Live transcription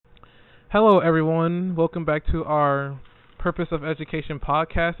Hello, everyone. Welcome back to our Purpose of Education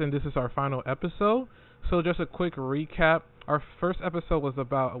podcast, and this is our final episode. So, just a quick recap. Our first episode was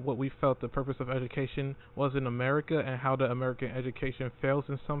about what we felt the purpose of education was in America and how the American education fails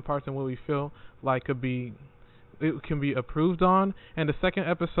in some parts and what we feel like it can be improved on. And the second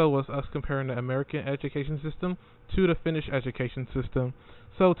episode was us comparing the American education system to the Finnish education system.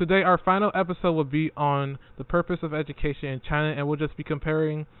 So today our final episode will be on the purpose of education in China, and we'll just be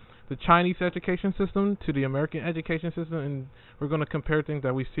comparing the Chinese education system to the American education system, and we're going to compare things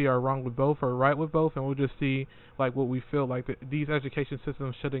that we see are wrong with both or right with both, and we'll just see like what we feel like these education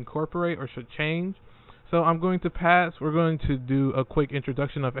systems should incorporate or should change. So we're going to do a quick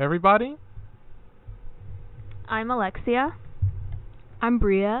introduction of everybody. I'm Alexia. I'm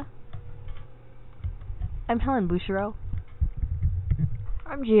Bria. I'm Helen Bouchereau.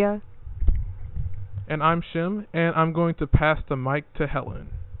 I'm Gia. And I'm Shim, and I'm going to pass the mic to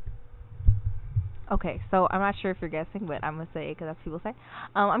Helen. Okay, so I'm not sure if you're guessing, but I'm going to say it because that's what people say.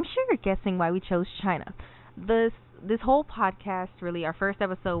 I'm sure you're guessing why we chose China. This whole podcast, really, our first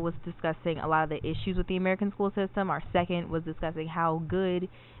episode was discussing a lot of the issues with the American school system. Our second was discussing how good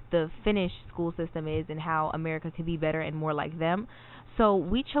the Finnish school system is and how America could be better and more like them. So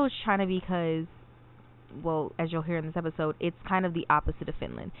we chose China because, well, as you'll hear in this episode, it's kind of the opposite of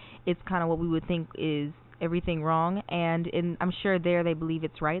Finland. It's kind of what we would think is everything wrong, and I'm sure there they believe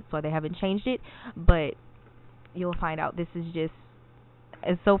it's right, so they haven't changed it, but you'll find out this is just,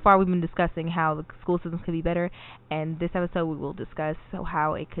 and so far we've been discussing how the school systems could be better, and this episode we will discuss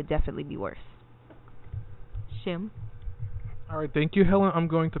how it could definitely be worse. Shim? Alright, thank you, Helen. I'm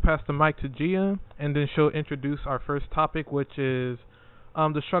going to pass the mic to Gia, and then she'll introduce our first topic, which is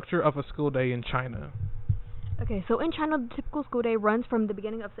the structure of a school day in China. Okay, so in China, the typical school day runs from the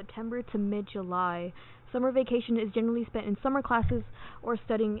beginning of September to mid-July. Summer vacation is generally spent in summer classes or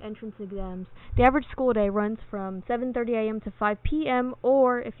studying entrance exams. The average school day runs from 7:30 a.m. to 5 p.m.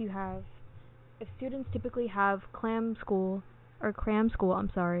 or if students typically have cram school, the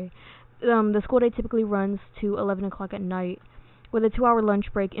school day typically runs to 11 o'clock at night with a 2-hour lunch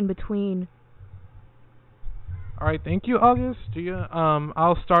break in between. Alright, thank you, August. Gia,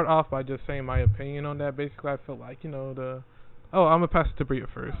 I'll start off by just saying my opinion on that. Basically, I feel like, I'm going to pass it to Bria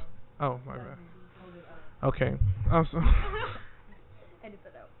first. Oh, my bad. Okay.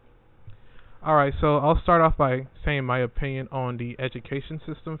 Alright, so I'll start off by saying my opinion on the education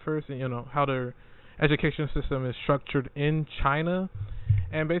system first, and, how the education system is structured in China.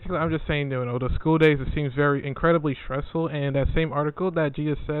 And basically, I'm just saying, the school days, it seems very incredibly stressful. And that same article that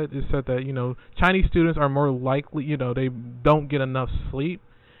Gia said, it said that, Chinese students are more likely, they don't get enough sleep.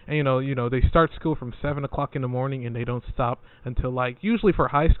 And, they start school from 7 o'clock in the morning and they don't stop until, usually for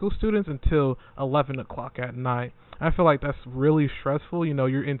high school students, until 11 o'clock at night. I feel like that's really stressful.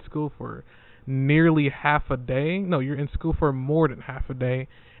 You're in school for nearly half a day. No, you're in school for more than half a day.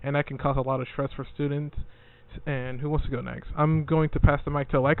 And that can cause a lot of stress for students. And who wants to go next? I'm going to pass the mic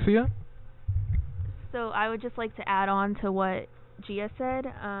to Alexia. So I would just like to add on to what Gia said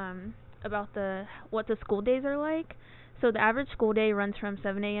about what the school days are like. So the average school day runs from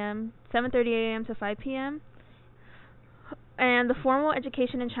 7:30 a.m. to 5 p.m. And the formal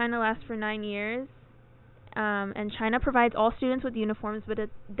education in China lasts for 9 years. And China provides all students with uniforms, but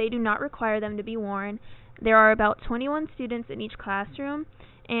they do not require them to be worn. There are about 21 students in each classroom,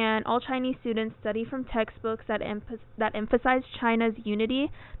 and all Chinese students study from textbooks that emphasize China's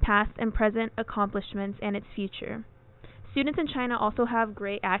unity, past and present accomplishments, and its future. Students in China also have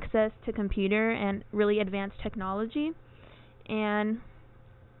great access to computer and really advanced technology, and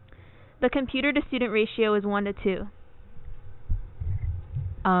the computer-to-student ratio is 1 to 2.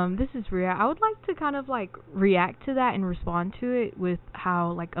 This is Rhea. I would like to kind of react to that and respond to it with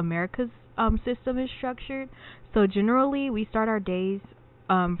how America's system is structured. So generally we start our days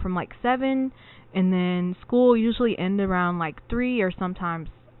from 7, and then school usually ends around 3 or sometimes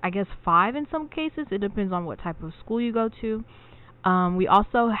I guess 5 in some cases. It depends on what type of school you go to. We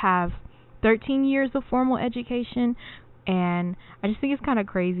also have 13 years of formal education, and I just think it's kind of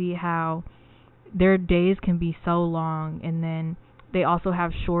crazy how their days can be so long, and then they also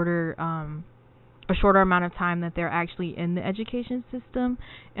have a shorter amount of time that they're actually in the education system.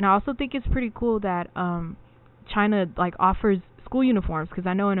 And I also think it's pretty cool that China offers school uniforms, because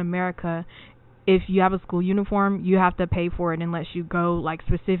I know in America, if you have a school uniform, you have to pay for it unless you go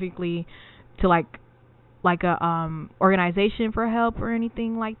specifically to a organization for help or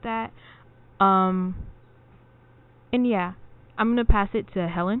anything like that. And yeah, I'm gonna pass it to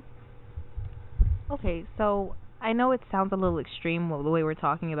Helen. Okay, so I know it sounds a little extreme the way we're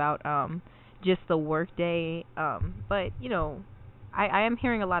talking about just the work day, but I am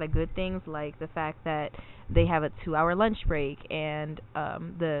hearing a lot of good things, like the fact that they have a 2-hour lunch break and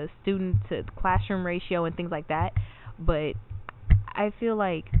the student to classroom ratio and things like that. But I feel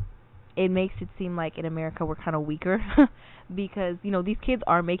like it makes it seem like in America we're kind of weaker because, you know, these kids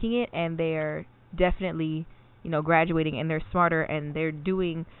are making it and they're definitely, you know, graduating and they're smarter and they're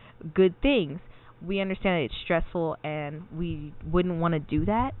doing good things. We understand that it's stressful and we wouldn't want to do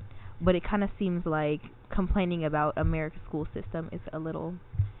that, but it kind of seems like complaining about America's school system is a little,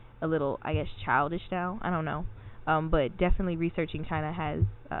 I guess, childish now. I don't know. But definitely researching China has,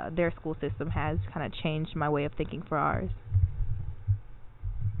 their school system has kind of changed my way of thinking for ours.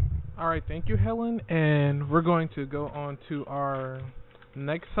 All right, thank you, Helen. And we're going to go on to our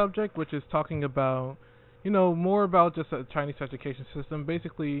next subject, which is talking about, you know, more about just the Chinese education system.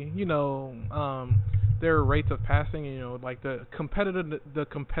 Basically, you know, their rates of passing, you know, like the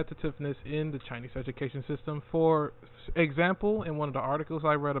competitiveness in the Chinese education system. For example, in one of the articles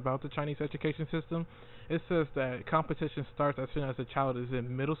I read about the Chinese education system, it says that competition starts as soon as a child is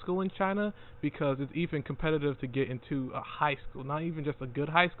in middle school in China, because it's even competitive to get into a high school, not even just a good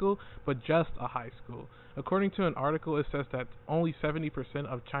high school, but just a high school. According to an article, it says that only 70%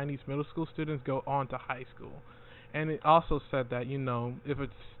 of Chinese middle school students go on to high school. And it also said that, you know, if a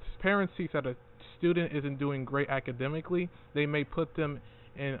parent sees that a student isn't doing great academically, they may put them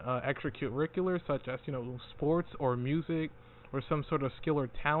in extracurriculars such as, you know, sports or music or some sort of skill or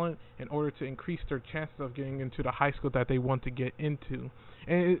talent in order to increase their chances of getting into the high school that they want to get into.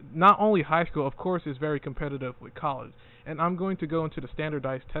 And not only high school, of course, is very competitive with college. And I'm going to go into the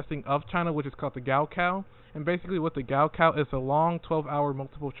standardized testing of China, which is called the Gaokao. And basically what the Gaokao is, a long 12-hour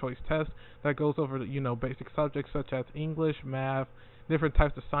multiple choice test that goes over, you know, basic subjects such as English, math, different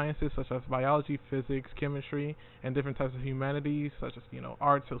types of sciences such as biology, physics, chemistry, and different types of humanities such as, you know,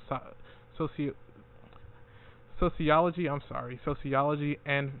 arts, sociology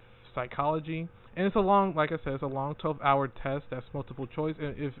and psychology. And it's a long, like I said, it's a long 12-hour test that's multiple choice.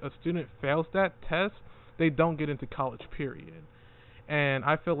 And if a student fails that test, they don't get into college, period. And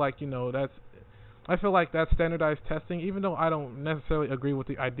I feel like, you know, that's standardized testing. Even though I don't necessarily agree with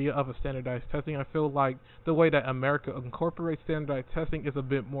the idea of a standardized testing, I feel like the way that America incorporates standardized testing is a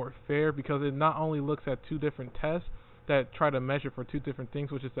bit more fair, because it not only looks at two different tests that try to measure for two different things,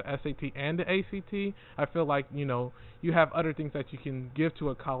 which is the SAT and the ACT. I feel like, you know, you have other things that you can give to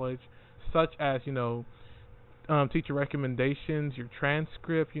a college, such as, you know, teacher recommendations, your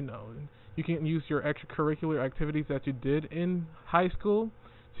transcript, you know. You can use your extracurricular activities that you did in high school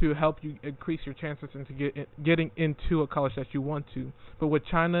to help you increase your chances into getting into a college that you want to. But with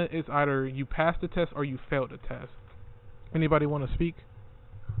China, it's either you pass the test or you fail the test. Anybody want to speak?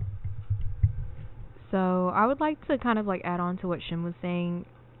 So I would like to kind of like add on to what Shim was saying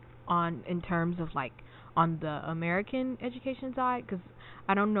in terms of like on the American education side, because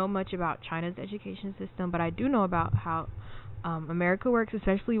I don't know much about China's education system, but I do know about how America works,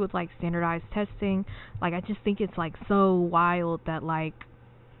 especially with like standardized testing. Like I just think it's like so wild that like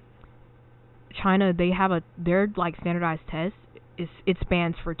China, they have their like standardized test it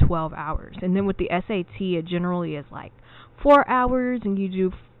spans for 12 hours, and then with the SAT it generally is like 4 hours, and you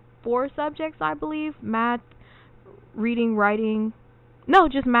do 4 subjects, I believe: math, reading, writing. No,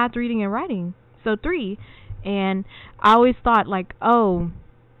 just math, reading, and writing. So 3. And I always thought like, oh,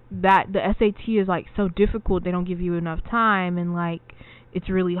 that the SAT is like so difficult, they don't give you enough time, and like it's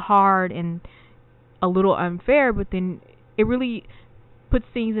really hard and a little unfair. But then it really puts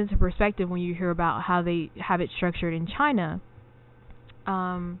things into perspective when you hear about how they have it structured in China.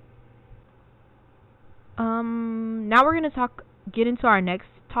 Now we're going to get into our next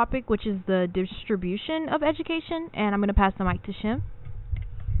topic, which is the distribution of education, and I'm going to pass the mic to Shim.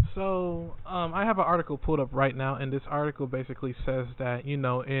 So, I have an article pulled up right now, and this article basically says that, you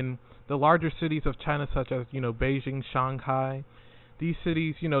know, in the larger cities of China, such as, you know, Beijing, Shanghai, these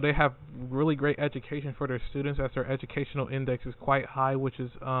cities, you know, they have really great education for their students, as their educational index is quite high, which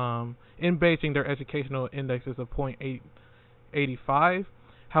is, in Beijing, their educational index is a 0.885.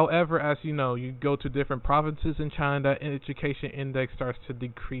 However, as you know, you go to different provinces in China, that education index starts to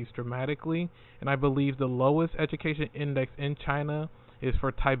decrease dramatically. And I believe the lowest education index in China is for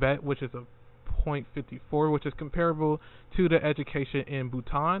Tibet, which is a 0.54, which is comparable to the education in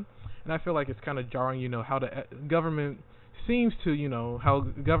Bhutan. And I feel like it's kind of jarring, you know, how the government seems to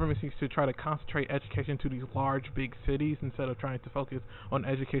try to concentrate education to these large, big cities instead of trying to focus on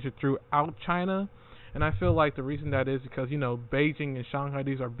education throughout China. And I feel like the reason that is because, Beijing and Shanghai,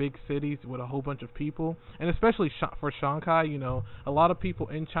 these are big cities with a whole bunch of people. And especially for Shanghai, a lot of people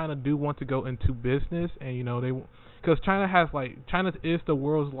in China do want to go into business. And, because China is the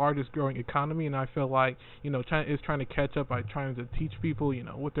world's largest growing economy. And I feel like, China is trying to catch up by trying to teach people,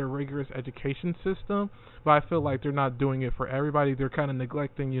 with their rigorous education system. But I feel like they're not doing it for everybody. They're kind of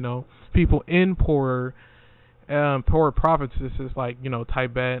neglecting, people in poorer provinces like,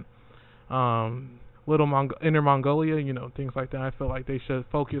 Tibet, Inner Mongolia, things like that. I feel like they should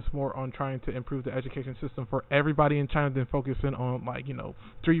focus more on trying to improve the education system for everybody in China than focusing on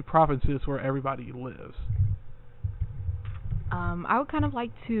 3 provinces where everybody lives. I would kind of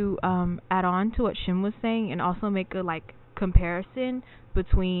like to add on to what Shim was saying and also make a comparison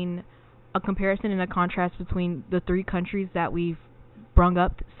and a contrast between the 3 countries that we've brung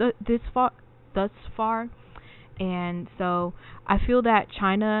up thus far. And so I feel that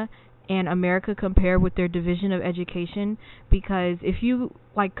China and America compare with their division of education, because if you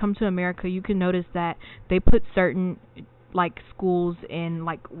come to America, you can notice that they put certain schools in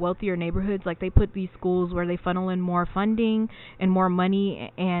wealthier neighborhoods. They put these schools where they funnel in more funding and more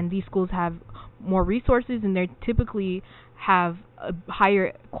money, and these schools have more resources, and they typically have a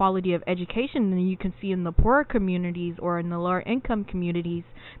higher quality of education than you can see in the poorer communities or in the lower income communities.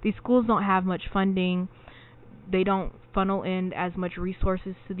 These schools don't have much funding. They don't funnel in as much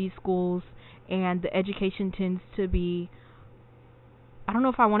resources to these schools, and the education tends to be, I don't know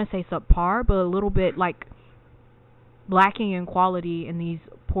if I want to say subpar, but a little bit lacking in quality in these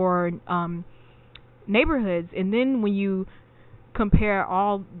poor neighborhoods. And then when you compare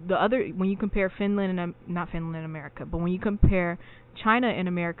when you compare Finland and not Finland and America, but when you compare China and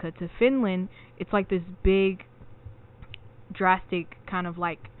America to Finland, it's this big, drastic kind of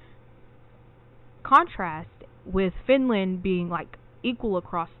contrast, with Finland being equal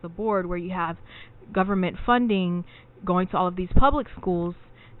across the board, where you have government funding going to all of these public schools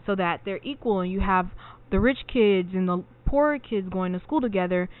so that they're equal, and you have the rich kids and the poorer kids going to school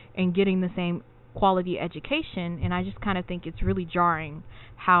together and getting the same quality education. And I just kind of think it's really jarring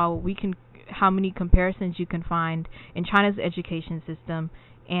how many comparisons you can find in China's education system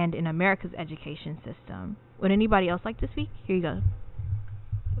and in America's education system. Would anybody else like to speak? Here you go.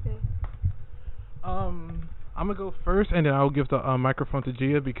 Okay. I'm going to go first, and then I'll give the microphone to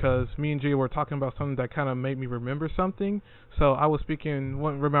Gia, because me and Gia were talking about something that kind of made me remember something. So I was speaking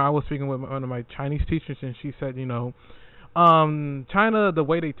with one of my Chinese teachers, and she said, China, the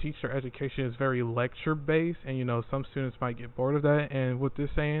way they teach their education is very lecture-based, and, some students might get bored of that. And with this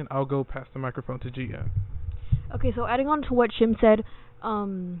saying, I'll go pass the microphone to Gia. Okay, so adding on to what Shim said,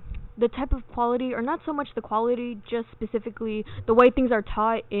 the type of quality, or not so much the quality, just specifically the way things are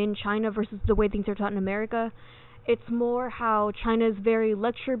taught in China versus the way things are taught in America. It's more how China is very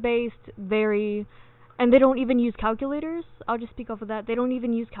lecture-based, and they don't even use calculators. I'll just speak off of that. They don't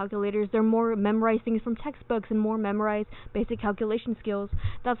even use calculators. They're more memorize things from textbooks and more memorize basic calculation skills.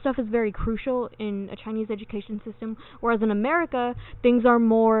 That stuff is very crucial in a Chinese education system, whereas in America, things are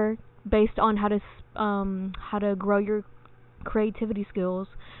more based on how to grow your creativity skills,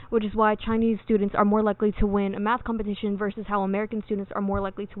 which is why Chinese students are more likely to win a math competition versus how American students are more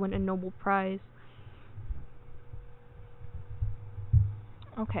likely to win a Nobel Prize.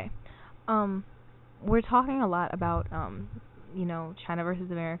 Okay. We're talking a lot about China versus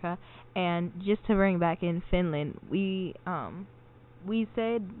America, and just to bring back in Finland, we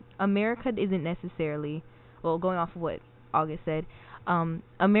said America isn't necessarily, going off of what August said,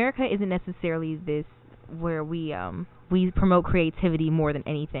 America isn't necessarily this where we promote creativity more than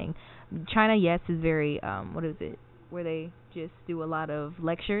anything. China, yes, is very where they just do a lot of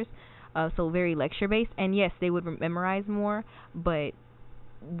lectures, so very lecture based, and yes, they would memorize more, but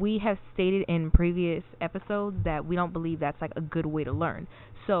we have stated in previous episodes that we don't believe that's a good way to learn.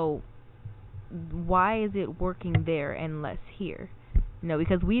 So why is it working there and less here?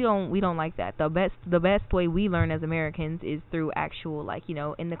 Because we don't like that. The best way we learn as Americans is through actual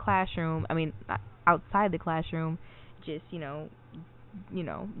in the classroom. I mean, outside the classroom, just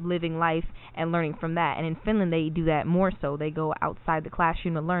living life and learning from that. And in Finland they do that more so. They go outside the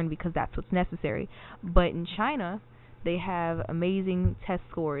classroom to learn because that's what's necessary. But in China, they have amazing test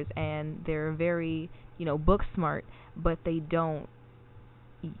scores and they're very book smart, but they don't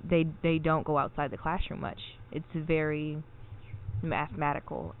go outside the classroom much. It's very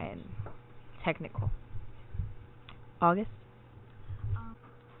mathematical and technical. August?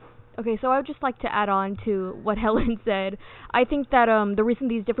 Okay, so I would just like to add on to what Helen said. I think that the reason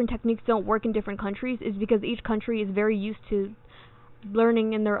these different techniques don't work in different countries is because each country is very used to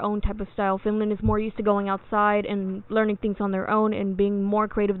learning in their own type of style. Finland is more used to going outside and learning things on their own and being more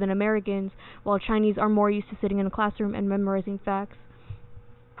creative than Americans, while Chinese are more used to sitting in a classroom and memorizing facts.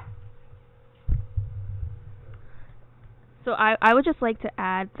 So I would just like to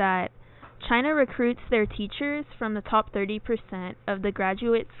add that China recruits their teachers from the top 30% of the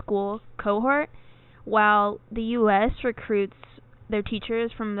graduate school cohort, while the U.S. recruits their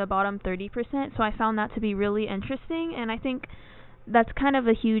teachers from the bottom 30%. So I found that to be really interesting, and I think that's kind of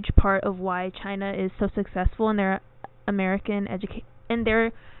a huge part of why China is so successful in their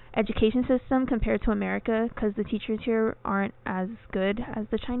education system compared to America, because the teachers here aren't as good as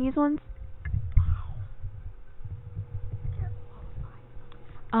the Chinese ones.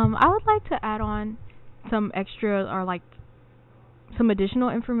 I would like to add on some extra or like some additional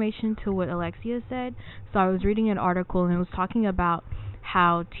information to what Alexia said. So I was reading an article and it was talking about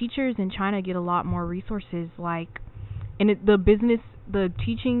how teachers in China get a lot more resources, the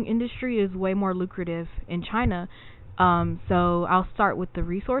teaching industry is way more lucrative in China. So I'll start with the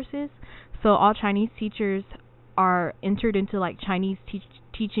resources. So all Chinese teachers are entered into like Chinese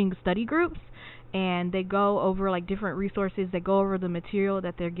teaching study groups, and they go over like different resources. They go over the material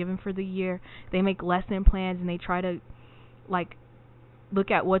that they're given for the year. They make lesson plans and they try to like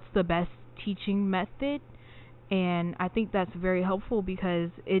look at what's the best teaching method. And I think that's very helpful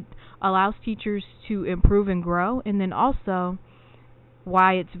because it allows teachers to improve and grow. And then also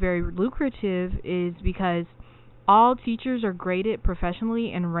why it's very lucrative is because all teachers are graded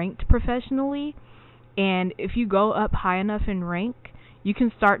professionally and ranked professionally. And if you go up high enough in rank, you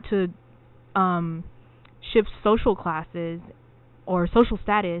can start to shift social classes or social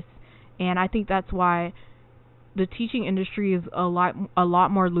status, and I think that's why the teaching industry is a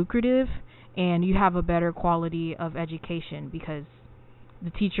lot more lucrative, and you have a better quality of education because the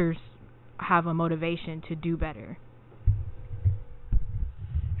teachers have a motivation to do better.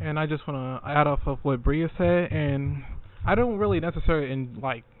 And I just want to add off of what Bria said, and I don't really necessarily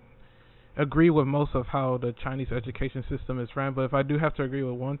agree with most of how the Chinese education system is ran, but if I do have to agree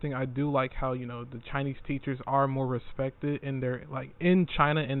with one thing, I do like how, the Chinese teachers are more respected in their, in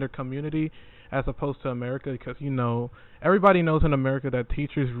China, in their community, as opposed to America, because, everybody knows in America that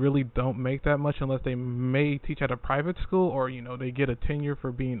teachers really don't make that much unless they may teach at a private school or, they get a tenure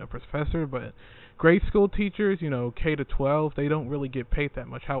for being a professor, but grade school teachers, K to 12, they don't really get paid that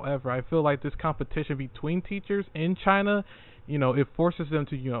much. However, I feel like this competition between teachers in China, it forces them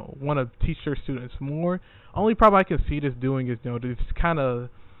to, want to teach their students more. Only problem I can see this doing is, this kind of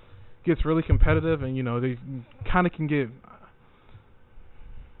gets really competitive and, they kind of can get...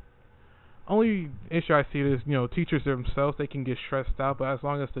 Only issue I see is, teachers themselves, they can get stressed out, but as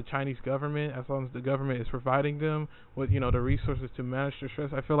long as the Chinese government, as long as the government is providing them with, the resources to manage their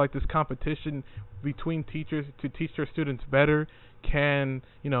stress, I feel like this competition between teachers to teach their students better can,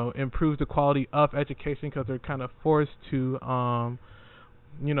 improve the quality of education because they're kind of forced to,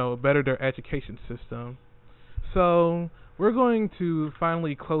 better their education system. So we're going to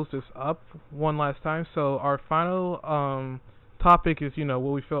finally close this up one last time. So our final topic is, what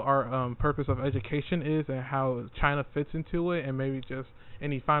we feel our purpose of education is and how China fits into it, and maybe just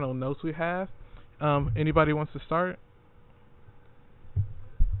any final notes we have. Anybody wants to start?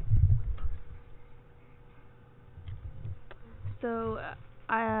 So,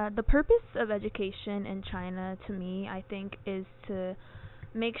 the purpose of education in China, to me, I think, is to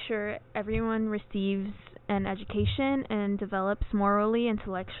make sure everyone receives an education and develops morally,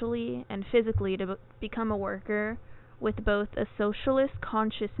 intellectually, and physically to become a worker with both a socialist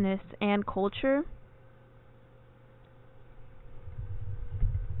consciousness and culture.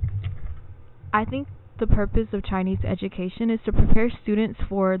 I think the purpose of Chinese education is to prepare students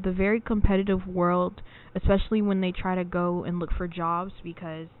for the very competitive world, especially when they try to go and look for jobs,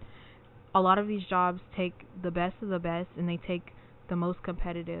 because a lot of these jobs take the best of the best and they take the most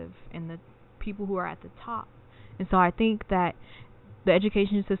competitive and the people who are at the top. And so I think that the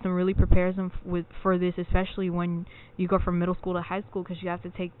education system really prepares them for this, especially when you go from middle school to high school, because you have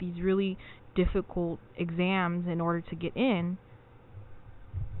to take these really difficult exams in order to get in.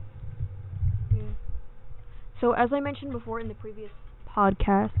 Yeah. So as I mentioned before in the previous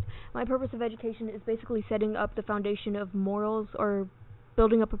podcast, my purpose of education is basically setting up the foundation of morals or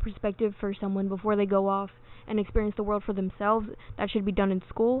building up a perspective for someone before they go off and experience the world for themselves. That should be done in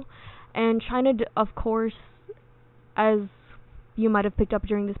school. And China, of course, as you might have picked up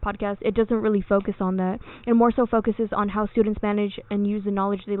during this podcast, it doesn't really focus on that. It more so focuses on how students manage and use the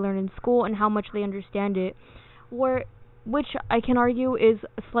knowledge they learn in school and how much they understand it, which I can argue is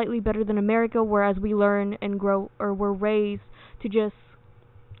slightly better than America, whereas we learn and grow, or we're raised to just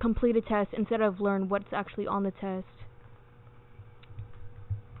complete a test instead of learn what's actually on the test.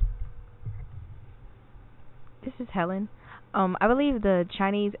 This is Helen. I believe the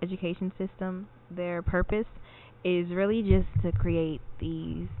Chinese education system, their purpose is really just to create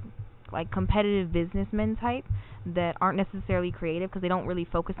these like competitive businessmen type that aren't necessarily creative because they don't really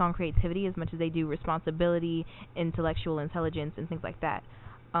focus on creativity as much as they do responsibility, intellectual intelligence, and things like that.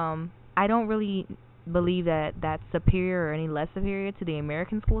 I don't really believe that that's superior or any less superior to the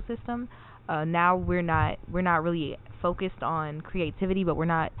American school system. Now we're not really focused on creativity, but we're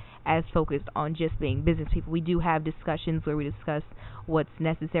not as focused on just being business people. We do have discussions where we discuss what's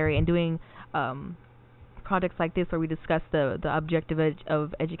necessary and doing projects like this where we discuss the objective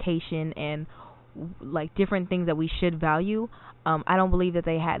of education and like different things that we should value. I don't believe that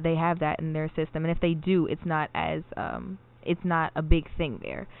they have that in their system, and if they do, it's not a big thing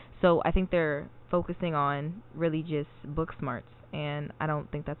there. So I think they're focusing on really just book smarts, and I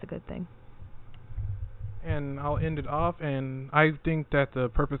don't think that's a good thing. And I'll end it off. And I think that the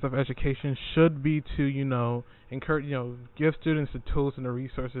purpose of education should be to, encourage, give students the tools and the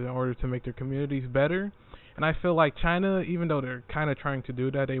resources in order to make their communities better. And I feel like China, even though they're kind of trying to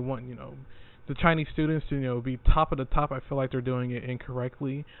do that, they want, the Chinese students to, be top of the top. I feel like they're doing it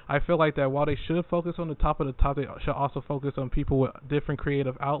incorrectly. I feel like that while they should focus on the top of the top, they should also focus on people with different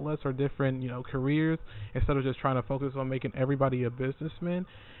creative outlets or different, careers, instead of just trying to focus on making everybody a businessman.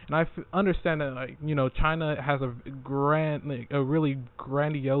 And I understand that, China has a really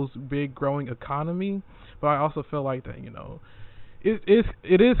grandiose, big, growing economy, but I also feel like that,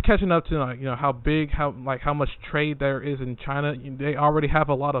 it is catching up to how much trade there is in China. They already have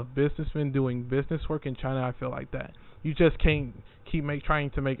a lot of businessmen doing business work in China. I feel like that you just can't keep trying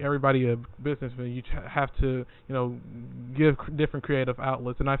to make everybody a businessman. You have to give different creative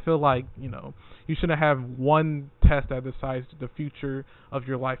outlets, and I feel like you shouldn't have one test that decides the future of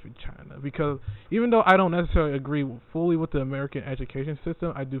your life in China. Because even though I don't necessarily agree fully with the American education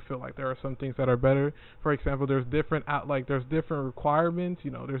system, I do feel like there are some things that are better. For example, there's different requirements.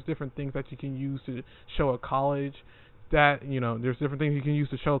 There's different things that you can use to show a college that there's different things you can use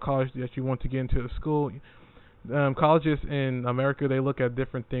to show a college that you want to get into a school. Colleges in America, they look at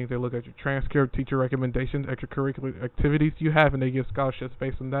different things. They look at your transcript, teacher recommendations, extracurricular activities you have, and they give scholarships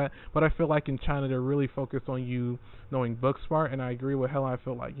based on that. But I feel like in China, they're really focused on you knowing book smart, and I agree with Helen. I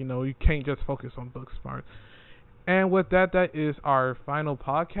feel like, you can't just focus on book smart. And with that, that is our final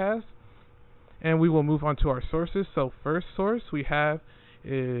podcast, and we will move on to our sources. So first source we have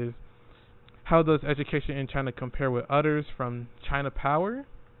is How Does Education in China Compare with Others from China Power.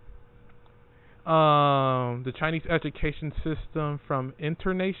 The Chinese education system from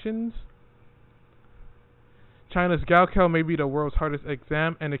Internations. China's Gaokao may be the world's hardest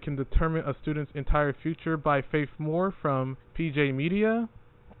exam, and it can determine a student's entire future by Faith Moore from PJ Media.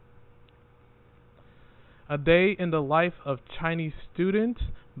 A Day in the Life of Chinese Students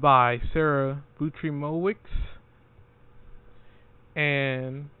by Sarah Butrimowicz.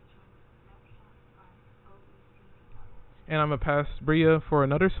 And I'm gonna pass Bria for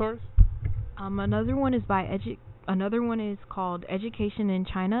another source. Another one is called Education in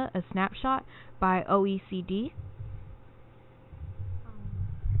China, a Snapshot by OECD.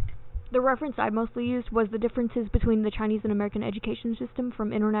 The reference I mostly used was the differences between the Chinese and American education system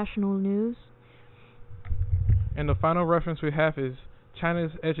from International News. And the final reference we have is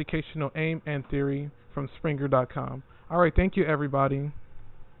China's Educational Aim and Theory from Springer.com. All right, thank you, everybody.